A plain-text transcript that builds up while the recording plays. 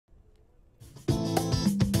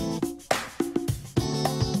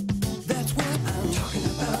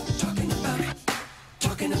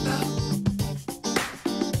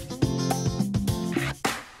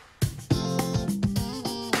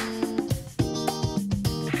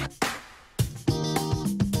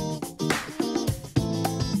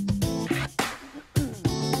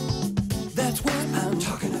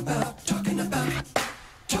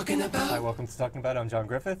welcome to Talking About It. I'm John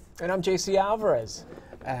Griffith. And I'm JC Alvarez.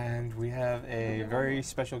 And we have a very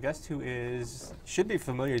special guest who should be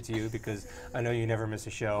familiar to you because I know you never miss a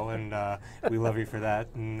show, and we love you for that.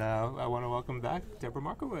 And I want to welcome back Debra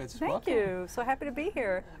Markowitz. Thank you. So happy to be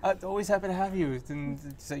here. Always happy to have you. And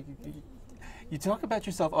it's like, you talk about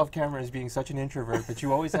yourself off camera as being such an introvert, but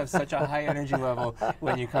you always have such a high energy level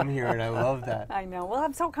when you come here, and I love that. I know. Well,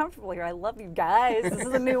 I'm so comfortable here. I love you guys. This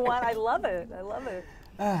is a new one. I love it. I love it.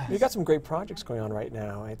 You got some great projects going on right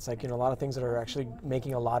now. It's like, a lot of things that are actually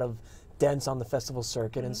making a lot of dents on the festival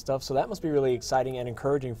circuit and stuff. So that must be really exciting and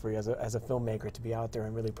encouraging for you as a filmmaker to be out there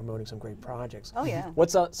and really promoting some great projects. Oh, yeah.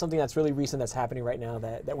 What's something that's really recent that's happening right now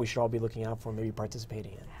that we should all be looking out for, maybe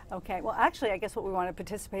participating in? Okay. Well, actually, I guess what we want to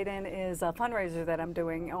participate in is a fundraiser that I'm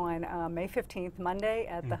doing on May 15th, Monday,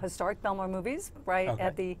 at the historic Belmore Movies, right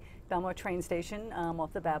at the Belmore train station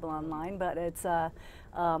off the Babylon line. But it's a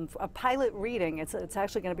pilot reading. It's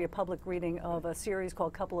actually going to be a public reading of a series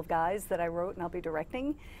called Couple of Guys that I wrote and I'll be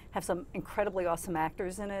directing. Have some incredibly awesome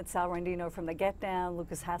actors in it. Sal Rendino from The Get Down,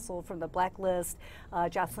 Lucas Hassel from The Blacklist,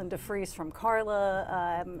 Jocelyn DeFries from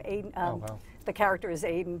Carla, Aiden, the character is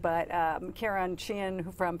Aiden, but Kieran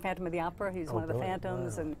Sheehan from Phantom of the Opera, he's one of the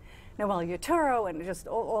Phantoms, and Noel Yotaro, and just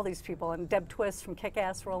all these people, and Deb Twist from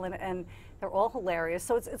Kick-Ass are all in it, and they're all hilarious.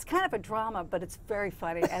 So it's kind of a drama, but it's very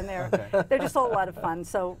funny, and they're just all a lot of fun.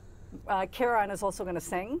 So Kieran is also going to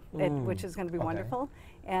sing, which is going to be wonderful.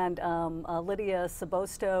 And Lydia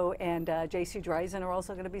Sabosto and JC Dreisen are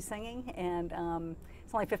also going to be singing, and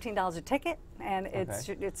it's only $15 a ticket, and it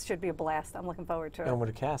should be a blast. I'm looking forward to it. And with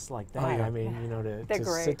a cast like that, I mean, to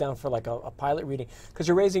sit down for like a pilot reading, because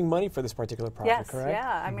you're raising money for this particular project, correct?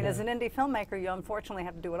 Yeah. I mean, as an indie filmmaker, you unfortunately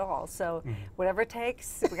have to do it all. So whatever it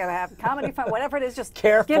takes, we got to have comedy fun, whatever it is. Just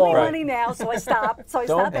give me money now, so I stop. So I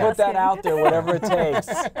Don't put that out there. Whatever it takes.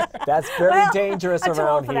 That's very dangerous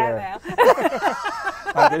around here.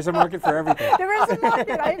 There's a market for everything. There is a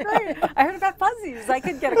market. I agree. I heard about Fuzzies. I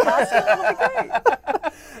could get a costume. It'll be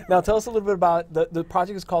great. Now, tell us a little bit about the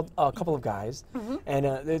project. Is called A Couple of Guys, and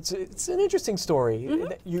it's an interesting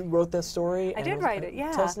story. You wrote this story. I did write it.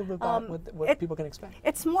 Yeah. Tell us a little bit about what people can expect.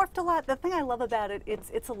 It's morphed a lot. The thing I love about it,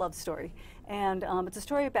 it's a love story, and it's a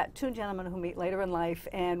story about two gentlemen who meet later in life,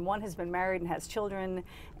 and one has been married and has children,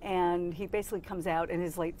 and he basically comes out in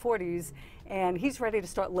his late 40s, and he's ready to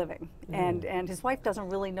start living, and his wife doesn't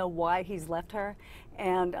really know why he's left her,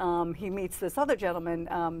 and he meets this other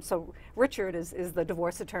gentleman. So Richard is the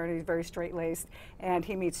divorce attorney, he's very straight-laced, and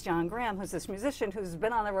he meets John Graham, who's this musician who's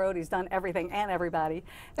been on the road, he's done everything and everybody,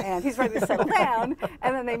 and he's ready to settle down,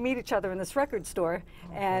 and then they meet each other in this record store,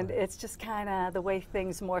 and it's just kind of the way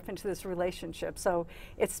things morph into this relationship. So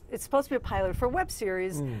it's supposed to be a pilot for a web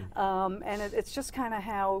series, and it's just kind of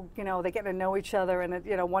how, they get to know each other, and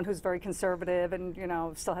one who's very conservative and,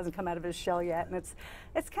 still hasn't come out of his shell yet, and it's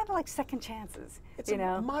kind of like second chances. It's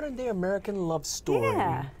a modern day American love story.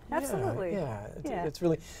 Yeah, absolutely. It's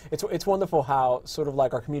really, it's wonderful how sort of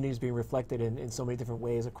like our community is being reflected in so many different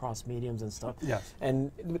ways across mediums and stuff. Yes.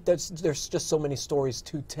 And there's just so many stories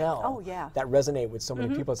to tell. Oh, yeah. That resonate with so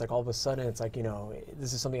many people. It's like all of a sudden it's like,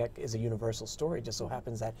 this is something that is a universal story. It just so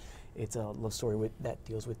happens that it's a love story that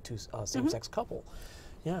deals with two same-sex couple.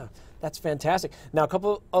 Yeah, that's fantastic. Now, A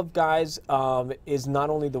Couple of Guys is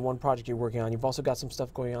not only the one project you're working on. You've also got some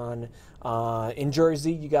stuff going on in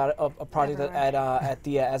Jersey. You got a project at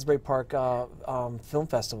the Asbury Park Film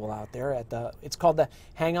Festival out there. It's called the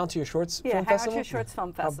Hang On to Your Shorts Film Festival. Yeah, Hang On to Your Shorts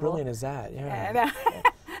Film Festival. How brilliant is that? Yeah.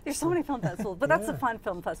 There's so many film festivals, but that's a fun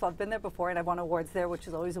film festival. I've been there before, and I've won awards there, which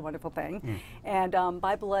is always a wonderful thing. And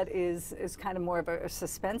By Blood is kind of more of a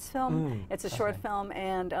suspense film. It's a short film,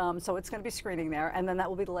 and so it's going to be screening there, and then that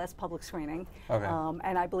will be the last public screening.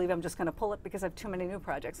 And I believe I'm just going to pull it because I have too many new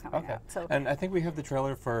projects coming out. So. And I think we have the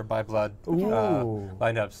trailer for By Blood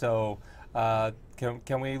lined up. So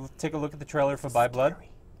can we take a look at the trailer for By Blood?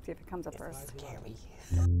 See if it comes up first. Scary.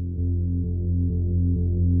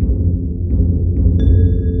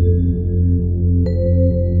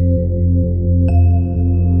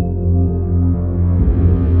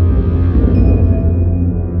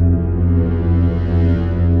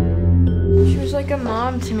 Like a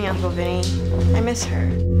mom to me, Uncle Vinny. I miss her.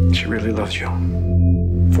 She really loves you.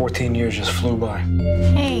 14 years just flew by.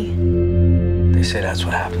 Hey. They say that's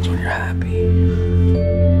what happens when you're happy.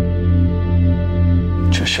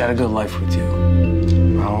 Just she had a good life with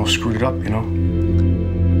you. I screwed it up,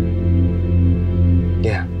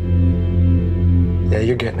 Yeah. Yeah,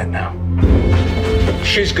 you're getting it now.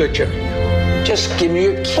 She's good, Jerry. Just give me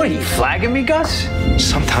your key. What, are you flagging me, Gus?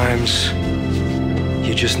 Sometimes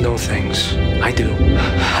you just know things. I do.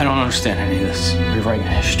 I don't understand any of this. Rewriting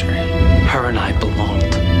history. Her and I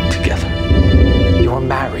belonged together.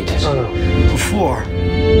 married. No, before.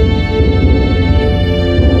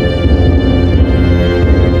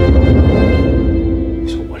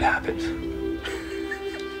 So what happened?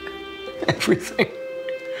 Everything.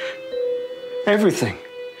 Everything.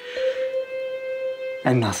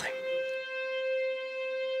 And nothing.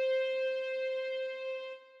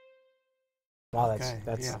 Wow, Okay,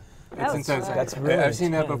 that's yeah. That It's was intense. fun. That's really I've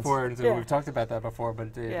seen that intense. before, and so Yeah. we've talked about that before,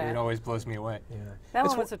 but it always blows me away. yeah. That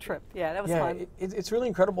It's one was a trip. Yeah, that was Yeah, fun. it's really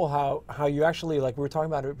incredible how you actually, like we were talking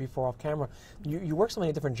about it before off camera, you work so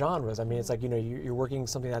many different genres. I mean, it's like, you know, you're working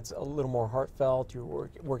something that's a little more heartfelt, you're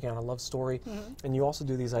working on a love story, and you also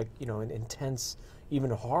do these, like, you know, intense, even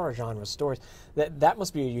horror genre stories. That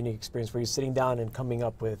must be a unique experience for you, sitting down and coming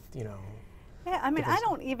up with, you know. Yeah, I mean, I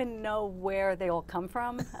don't even know where they all come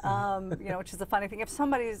from, you know, which is the funny thing. If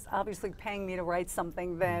somebody's obviously paying me to write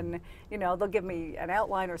something, then, you know, they'll give me an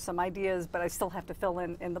outline or some ideas, but I still have to fill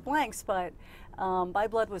in the blanks. But By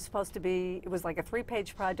Blood was supposed to be, it was like a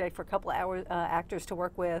 3-page project for a couple of hours, actors to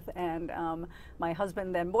work with, and my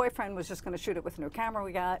husband, then boyfriend, was just going to shoot it with a new camera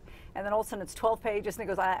we got, and then all of a sudden it's 12 pages, and he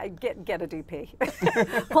goes, I get a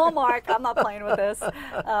DP. Hallmark, I'm not playing with this.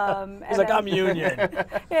 He's like, I'm union.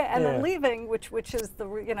 Yeah, and then Leaving, which is the,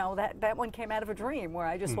 you know, that one came out of a dream where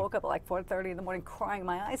I just woke up at like 4:30 in the morning crying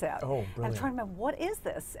my eyes out. Oh, and I'm brilliant. trying to remember, what is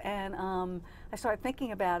this? And I started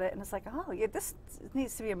thinking about it, and it's like, oh, yeah, this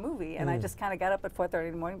needs to be a movie. And I just kind of got up at 4:30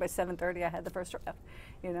 in the morning. By 7:30, I had the first draft.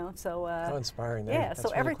 You know, so How inspiring. yeah, That's so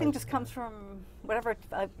really everything quite- just comes from whatever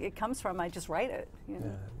it comes from. I just write it. You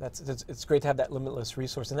know? Yeah, it's great to have that limitless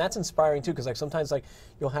resource, and that's inspiring too. Because like sometimes like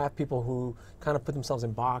you'll have people who kind of put themselves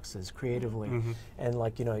in boxes creatively, and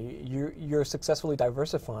like, you know, you're successfully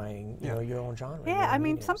diversifying, you know, your own genre. your Yeah, own I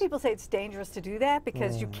mean, some mediums. people say it's dangerous to do that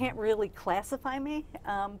because you can't really classify me,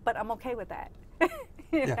 but I'm okay with that.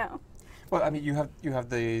 you know. Well, I mean, you have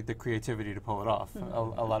the creativity to pull it off.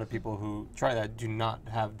 A lot of people who try that do not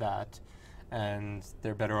have that, and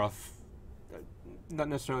they're better off not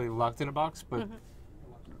necessarily locked in a box, but a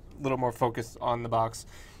little more focused on the box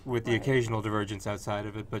with the occasional divergence outside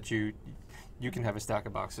of it. But you can have a stack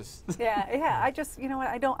of boxes. Yeah. I just, you know what?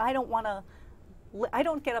 I don't want to. I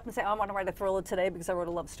don't get up and say, oh, I want to write a thriller today because I wrote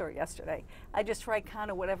a love story yesterday. I just write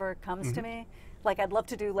kind of whatever comes to me. Like, I'd love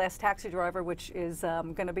to do Last Taxi Driver, which is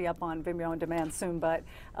going to be up on Vimeo on demand soon, but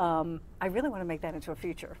I really want to make that into a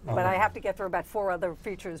feature. But I have to get through about 4 other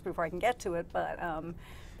features before I can get to it. But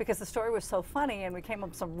because the story was so funny, and we came up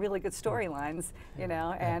with some really good storylines, you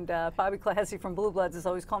know. And Bobby Clahessy from Blue Bloods is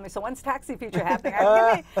always calling me, so when's Taxi feature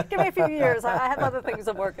happening? Give me a few years. I have other things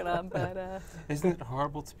I'm working on. But Isn't it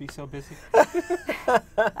horrible to be so busy?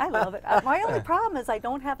 I love it. My only problem is I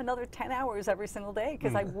don't have another 10 hours every single day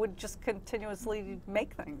because I would just continuously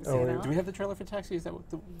make things. You know? Do we have the trailer for Taxi? Is that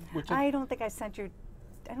which? I don't think I sent you.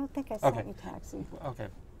 I don't think I sent Okay. you Taxi. Okay.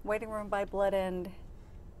 Waiting Room, By Blood, and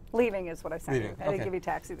Leaving is what I sent Leaving, you. I didn't okay. give you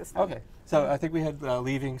Taxi this time. Okay. So I think we had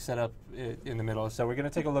Leaving set up in the middle. So we're going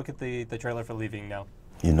to take a look at the trailer for Leaving now.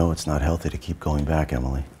 You know it's not healthy to keep going back,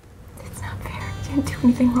 Emily. It's not fair. I didn't do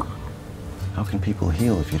anything wrong. How can people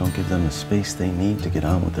heal if you don't give them the space they need to get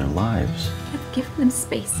on with their lives? I've given them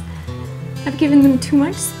space. I've given them too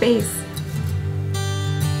much space.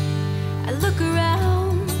 I look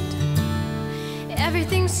around,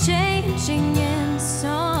 everything's changing in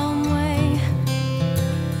some way.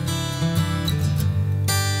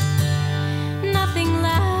 Nothing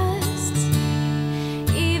lasts,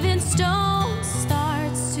 even stone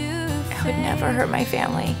starts to I would never hurt my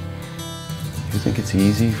family. You think it's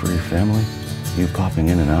easy for your family? You popping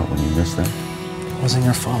in and out when you miss them? It wasn't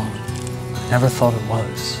your fault. I never thought it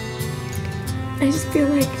was. I just feel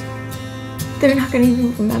like they're not gonna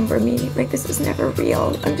even remember me. Like, this was never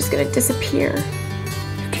real. I'm just gonna disappear.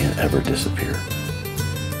 You can't ever disappear.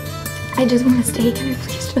 I just wanna stay. Can I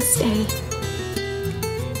please just stay?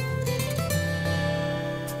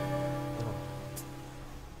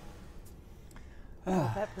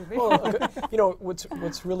 Well, you know,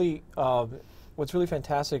 what's really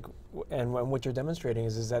fantastic, and what you're demonstrating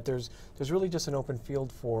is that there's really just an open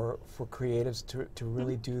field for creatives to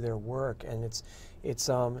really do their work, and it's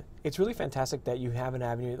really fantastic that you have an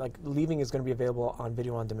avenue. Like Leaving is going to be available on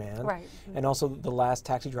video on demand, Right. And also The Last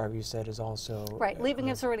Taxi Driver, you said, is also Right. Leaving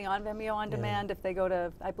is already on Vimeo on demand. If they go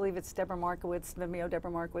to, I believe it's Debra Markowitz, Vimeo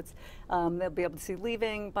Debra Markowitz, they'll be able to see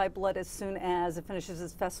Leaving, By Blood, as soon as it finishes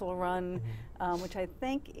its festival run, which I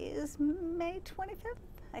think is May 25th,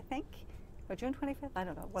 I think. Or June 25th? I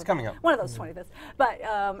don't know. It's coming up. One of those 25th. But,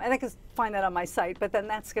 and I can find that on my site, but then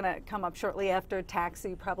that's going to come up shortly after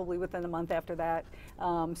Taxi, probably within a month after that.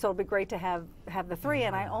 So it'll be great to have the 3,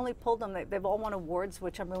 and I only pulled them. They've all won awards,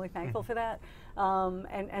 which I'm really thankful for that.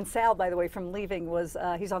 And Sal, by the way, from Leaving was,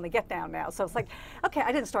 he's on the Get Down now. So it's like, okay,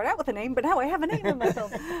 I didn't start out with a name, but now I have a name in my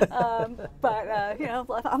film. You know,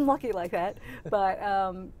 I'm lucky like that. But,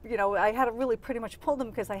 you know, I had to really pretty much pull them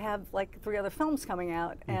because I have like 3 other films coming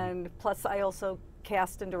out. And plus I also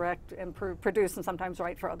cast and direct and produce and sometimes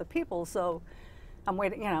write for other people. So I'm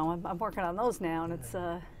waiting, you know, I'm working on those now, and it's,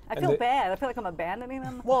 I feel bad. I feel like I'm abandoning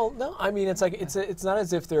them. Well, no, I mean, it's like, it's not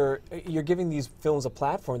as if you're giving these films a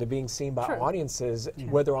platform. They're being seen by audiences,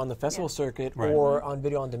 whether on the festival circuit or on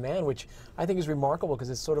video on demand, which I think is remarkable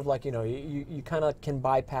because it's sort of like, you know, you kind of can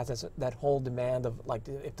bypass that whole demand of like,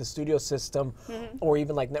 if the studio system or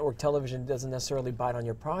even like network television doesn't necessarily bite on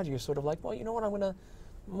your project, you're sort of like, well, you know what, I'm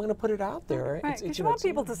gonna put it out there. Right, because you want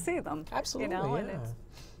people to see them. Absolutely, you know, yeah.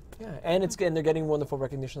 Yeah, and they're getting wonderful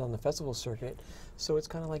recognition on the festival circuit, so it's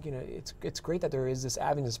kind of like, you know, it's great that there is this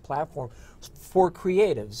avenue, this platform for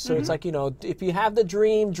creatives. So it's like, you know, if you have the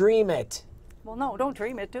dream, dream it. Well, no, don't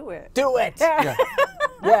dream it, do it. Do it.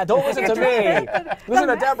 Yeah, don't listen to me. Listen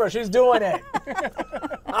to Debra, she's doing it.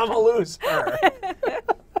 I'm a loser.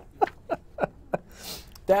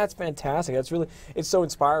 That's fantastic. That's really, it's so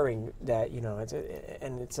inspiring that, you know,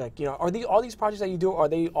 and it's like, you know, all these projects that you do, are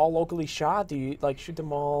they all locally shot? Do you like shoot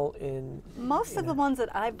them all in? Most of the ones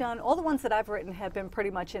that I've done, all the ones that I've written have been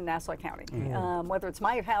pretty much in Nassau County. Whether it's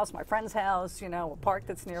my house, my friend's house, you know, a park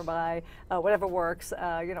that's nearby, whatever works,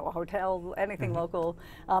 you know, a hotel, anything local.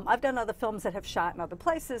 I've done other films that have shot in other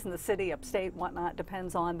places, in the city, upstate, whatnot,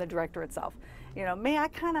 depends on the director itself. You know, me, I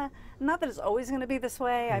kind of, not that it's always going to be this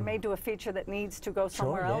way, I may do a feature that needs to go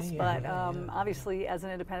somewhere else, but obviously as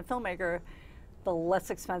an independent filmmaker, the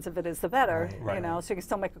less expensive it is, the better, you know, so you can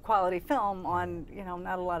still make a quality film on, you know,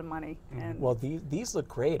 not a lot of money. And well, these look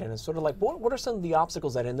great, and it's sort of like, what are some of the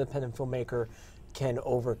obstacles that an independent filmmaker can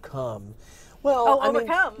overcome? Well, I mean,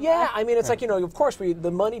 I mean, it's like, you know, of course,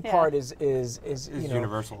 the money part is you know,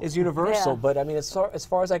 universal. Is universal, but I mean, as far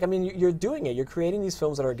as like, I mean, you're doing it. You're creating these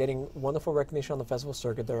films that are getting wonderful recognition on the festival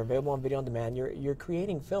circuit. They're available on video on demand. You're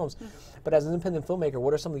creating films, but as an independent filmmaker,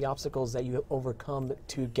 what are some of the obstacles that you overcome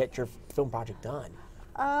to get your film project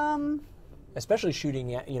done? Especially shooting,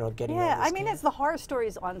 you know, getting. Yeah, I mean, it's the horror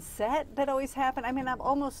stories on set that always happen. I mean, I've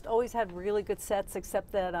almost always had really good sets,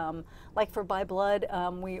 except that, like for By Blood,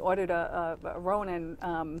 we ordered a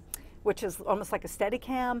Ronin, which is almost like a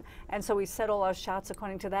Steadicam, and so we set all our shots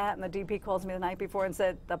according to that, and the DP calls me the night before and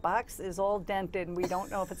said, the box is all dented and we don't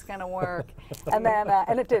know if it's going to work. And then,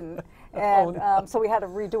 and it didn't. And so we had to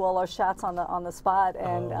redo all our shots on the spot,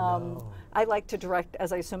 and I like to direct,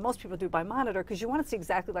 as I assume most people do, by monitor, because you want to see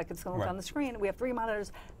exactly like it's going to look on the screen. We have 3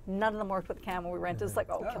 monitors, none of them worked with the camera we rented. It's like,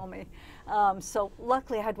 oh, kill me. So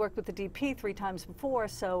luckily I had worked with the DP 3 times before,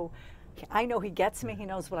 so I know he gets me, he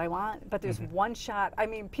knows what I want, but there's one shot, I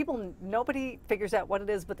mean, nobody figures out what it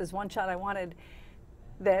is, but there's one shot I wanted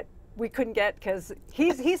that we couldn't get because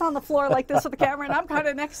he's on the floor like this with the camera, and I'm kind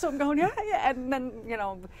of next to him going, yeah, and then, you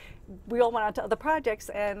know, we all went on to other projects,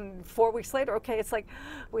 and 4 weeks later, okay, it's like,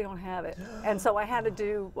 we don't have it. And so I had to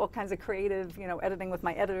do all kinds of creative, you know, editing with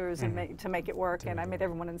my editors and to make it work, and I made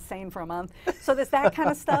everyone insane for a month. So there's that kind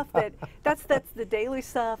of stuff, that's the daily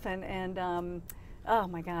stuff, and oh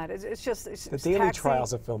my God, it's just the daily taxing.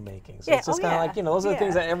 trials of filmmaking. So it's just kind of like, you know, those are the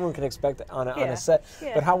things that everyone can expect on a set.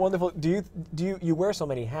 But how wonderful! Do you wear so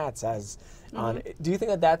many hats as on? Do you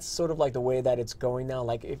think that that's sort of like the way that it's going now?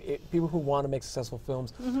 Like, if people who want to make successful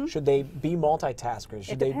films, should they be multitaskers?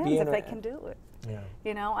 Should it they depends be if they can do it. Yeah.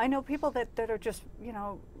 You know, I know people that are just, you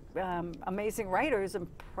know, amazing writers and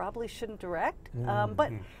probably shouldn't direct.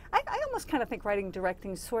 But I almost kind of think writing and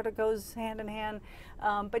directing sort of goes hand in hand.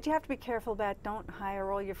 But you have to be careful about, don't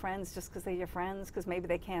hire all your friends just because they're your friends, because maybe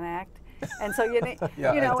they can't act. And so you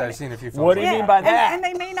know, I've seen a few films. What do you mean by that? And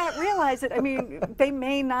they may not realize it. I mean, they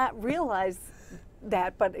may not realize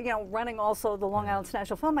that, but you know, running also the Long Island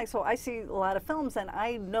International Film Night, so I see a lot of films, and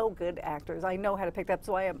I know good actors. I know how to pick that,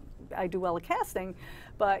 so I do well at casting.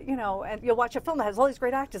 But you know, and you'll watch a film that has all these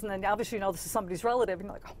great actors, and then obviously you know this is somebody's relative, and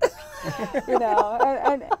you're like, oh. You know,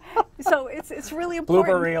 and so it's really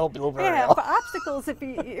important. Blooper reel. Yeah, for obstacles, if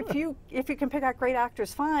you can pick out great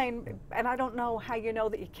actors, fine. And I don't know how you know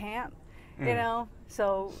that you can't. You know,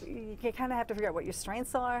 so you kind of have to figure out what your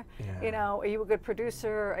strengths are. Yeah. You know, are you a good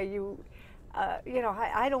producer? Are you, you know,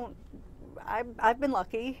 I've been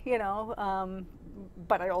lucky, you know,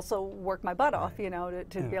 but I also work my butt off, you know,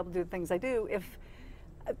 to be able to do the things I do.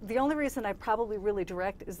 The only reason I probably really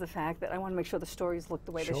direct is the fact that I want to make sure the stories look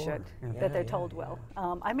the way they should, that they're told well.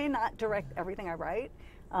 I may not direct everything I write.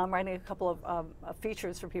 I'm writing a couple of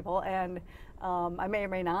features for people, and I may or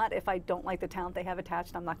may not. If I don't like the talent they have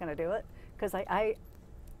attached, I'm not going to do it, because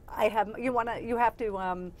you have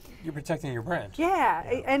to. You're protecting your brand. Yeah,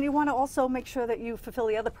 and you want to also make sure that you fulfill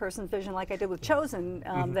the other person's vision, like I did with Chosen,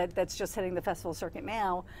 that's just hitting the festival circuit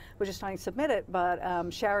now. We're just trying to submit it, but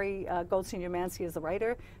Shari Goldstein-Umansky is the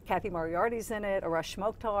writer. Kathy Moriarty's in it. Arash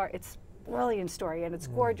Mokhtar. It's a brilliant story, and it's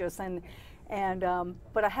gorgeous.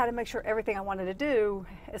 But I had to make sure everything I wanted to do,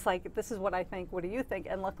 it's like, this is what I think, what do you think?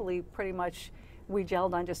 And luckily, pretty much, we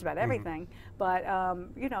gelled on just about everything. But,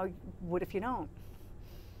 you know, what if you don't?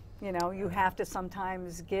 You know, you have to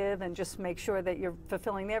sometimes give and just make sure that you're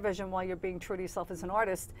fulfilling their vision while you're being true to yourself as an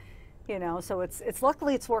artist. You know, so it's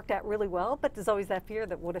luckily it's worked out really well, but there's always that fear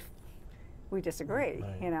that what if we disagree,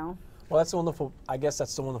 you know? Well, that's the wonderful, I guess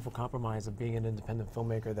that's the wonderful compromise of being an independent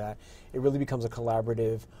filmmaker, that it really becomes a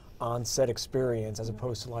collaborative on-set experience as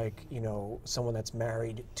opposed to, like, you know, someone that's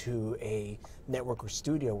married to a network or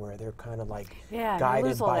studio where they're kind of like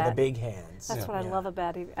guided by the big hands. That's what I love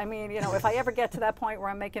about it. I mean, you know, if I ever get to that point where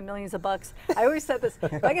I'm making millions of bucks, I always said this,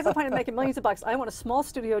 if I get to the point of making millions of bucks, I want a small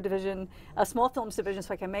studio division, a small films division,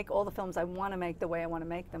 so I can make all the films I want to make the way I want to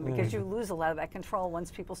make them, because you lose a lot of that control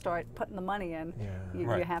once people start putting the money in. You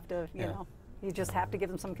have to, you know. You just have to give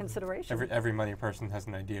them some consideration. Every money person has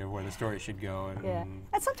an idea of where the story should go. And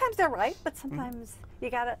and sometimes they're right, but sometimes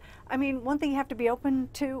you gotta, I mean, one thing you have to be open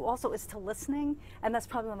to also is to listening, and that's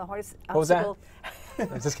probably one of the hardest obstacles.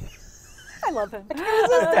 What was that? I love him.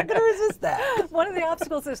 I can resist that. One of the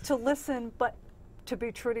obstacles is to listen, but to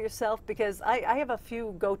be true to yourself, because I have a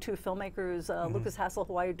few go-to filmmakers, Lucas Hassel,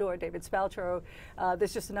 who I adore, David Spaltro.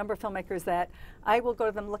 There's just a number of filmmakers that I will go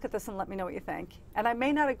to them, look at this, and let me know what you think. And I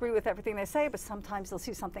may not agree with everything they say, but sometimes they'll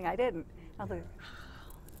see something I didn't. I'll be,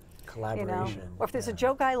 collaboration. You know? Or if there's a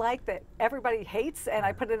joke I like that everybody hates, and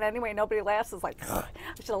I put it anyway, nobody laughs, it's like, I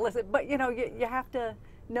should have listened. But you know, you have to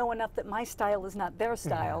know enough that my style is not their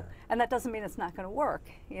style, and that doesn't mean it's not going to work.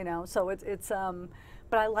 You know, so it's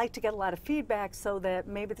but I like to get a lot of feedback so that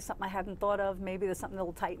maybe there's something I hadn't thought of, maybe there's something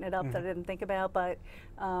that'll tighten it up that I didn't think about. But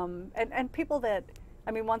and people that,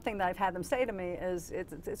 I mean, one thing that I've had them say to me is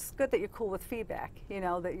it's good that you're cool with feedback, you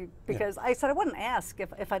know, that you, because I said I wouldn't ask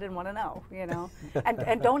if I didn't want to know, you know,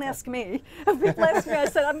 and don't ask me. If people ask me, I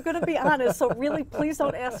said I'm going to be honest, so really please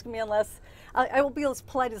don't ask me unless I will be as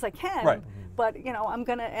polite as I can. Right. But you know, I'm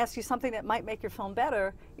going to ask you something that might make your film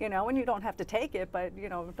better, you know, and you don't have to take it, but you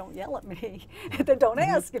know, don't yell at me. Then don't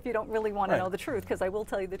ask if you don't really want to know the truth, because I will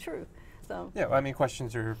tell you the truth. So yeah, well, I mean,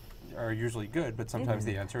 questions are usually good, but sometimes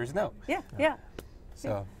the answer is no. Yeah.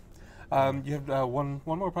 So you have one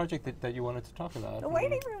more project that you wanted to talk about. The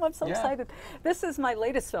Waiting Room. I'm so excited. This is my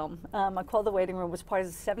latest film. I call The Waiting Room. Was part of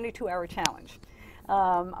the 72-hour challenge.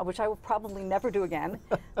 Which I will probably never do again.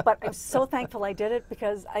 But I'm so thankful I did it,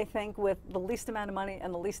 because I think with the least amount of money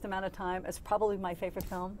and the least amount of time, it's probably my favorite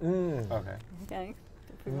film. Okay. Okay.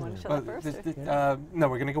 If you want to shut up first. No,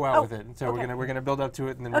 we're going to go out with it. So we're going to build up to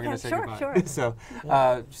it, and then we're going to say goodbye. Sure. So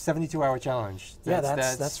 72-hour challenge.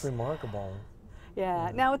 That's remarkable.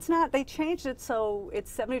 Yeah. Now it's not. They changed it so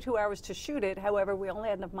it's 72 hours to shoot it. However, we only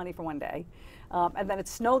had enough money for one day, and then it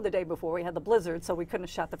snowed the day before. We had the blizzard, so we couldn't have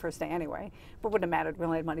shot the first day anyway. But wouldn't have mattered. We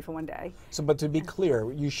only had money for one day. So, but to be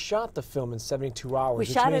clear, you shot the film in 72 hours. We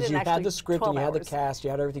shot it in you actually had the script and you had the 12 cast, you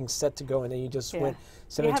had everything set to go, and then you just went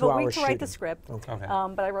 72 hours You have a week to shooting. write the script,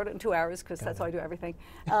 but I wrote it in 2 hours because that's how I do everything.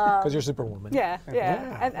 Because you're Superwoman. Yeah.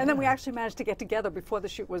 And then we actually managed to get together before the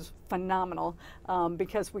shoot. Was phenomenal,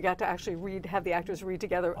 because we got to actually have the actors read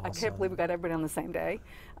together. Awesome. I can't believe we got everybody on the same day.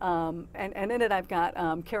 And in it I've got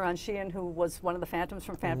Kieran Sheehan, who was one of the Phantoms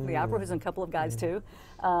from Phantom of the Opera, who's in a couple of guys too.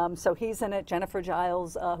 So he's in it. Jennifer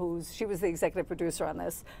Giles, she was the executive producer on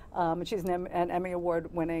this. And she's an Emmy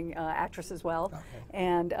Award-winning actress as well. Okay.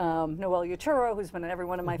 And Noelle Yaturo, who's been in every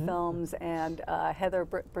one of my films, and Heather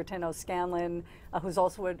Bertino-Scanlon, who's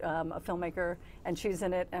also a filmmaker, and she's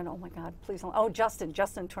in it. And oh my God, please don't. Oh, Justin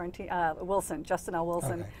Wilson, Justin L.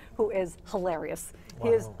 Wilson, who is hilarious. Wow.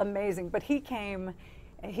 He is amazing. But he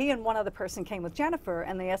and one other person came with Jennifer,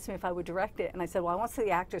 and they asked me if I would direct it, and I said, well, I want to see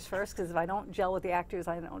the actors first, because if I don't gel with the actors,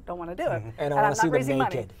 I don't want to do it. And I want to see them naked.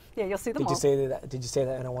 Money. Yeah, you'll see them all. Did you say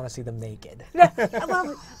that? And I want to see them naked.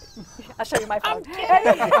 Well, I'll show you my phone.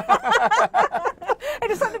 I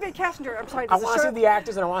just wanted to be a passenger. I'm sorry. I want to see the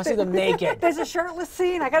actors, and I want to see them naked. There's a shirtless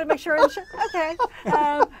scene. I got to make sure. Okay.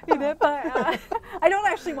 But I don't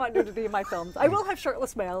actually want nudity in my films. I will have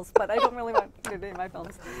shirtless males, but I don't really want nudity in my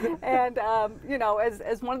films. And you know,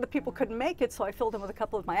 as one of the people couldn't make it, so I filled in with a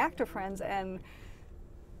couple of my actor friends, and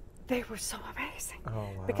they were so amazing. Oh,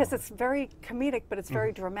 wow. Because it's very comedic, but it's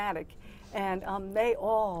very dramatic, and they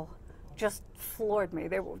all just floored me.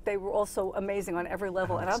 They were all so amazing on every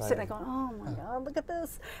level, and I'm sitting there going, oh my God, look at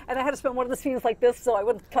this. And I had to spend one of the scenes like this so I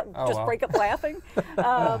wouldn't break up laughing.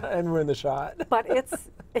 And we're in the shot. But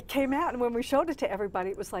it came out, and when we showed it to everybody,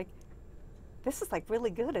 it was like, this is like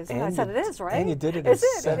really good, isn't it? I said, it is, right? And you did it in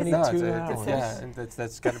 72 hours. Yeah, and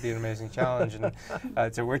that's got to be an amazing challenge. And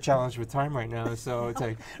so we're challenged with time right now. So it's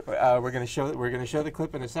like we're going to show the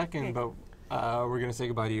clip in a second, but we're going to say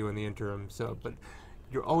goodbye to you in the interim. So, but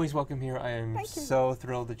you're always welcome here. I am so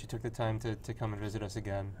thrilled that you took the time to come and visit us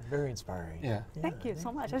again. Very inspiring. Yeah. Thank you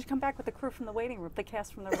so much. I should come back with the crew from the waiting room, the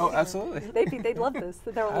cast from the waiting room. Oh, absolutely. They'd love this.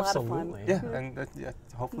 They're a lot of fun. Yeah, and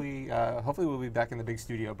hopefully we'll be back in the big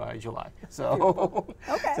studio by July. So,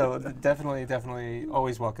 so definitely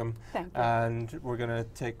always welcome. Thank you. And we're gonna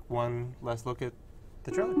take one last look at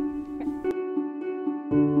the trailer.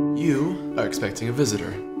 You are expecting a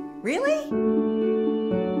visitor. Really?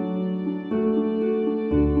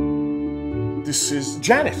 This is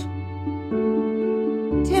Janet.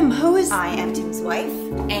 Tim, who is... I am Tim's wife,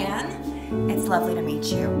 Anne. It's lovely to meet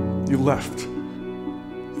you. You left.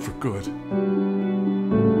 For good.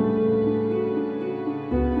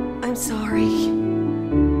 I'm sorry.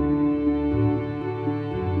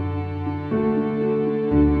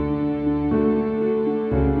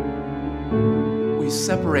 We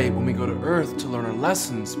separate when we go to Earth to learn our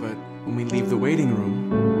lessons, but when we leave the waiting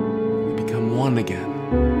room, we become one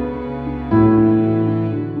again.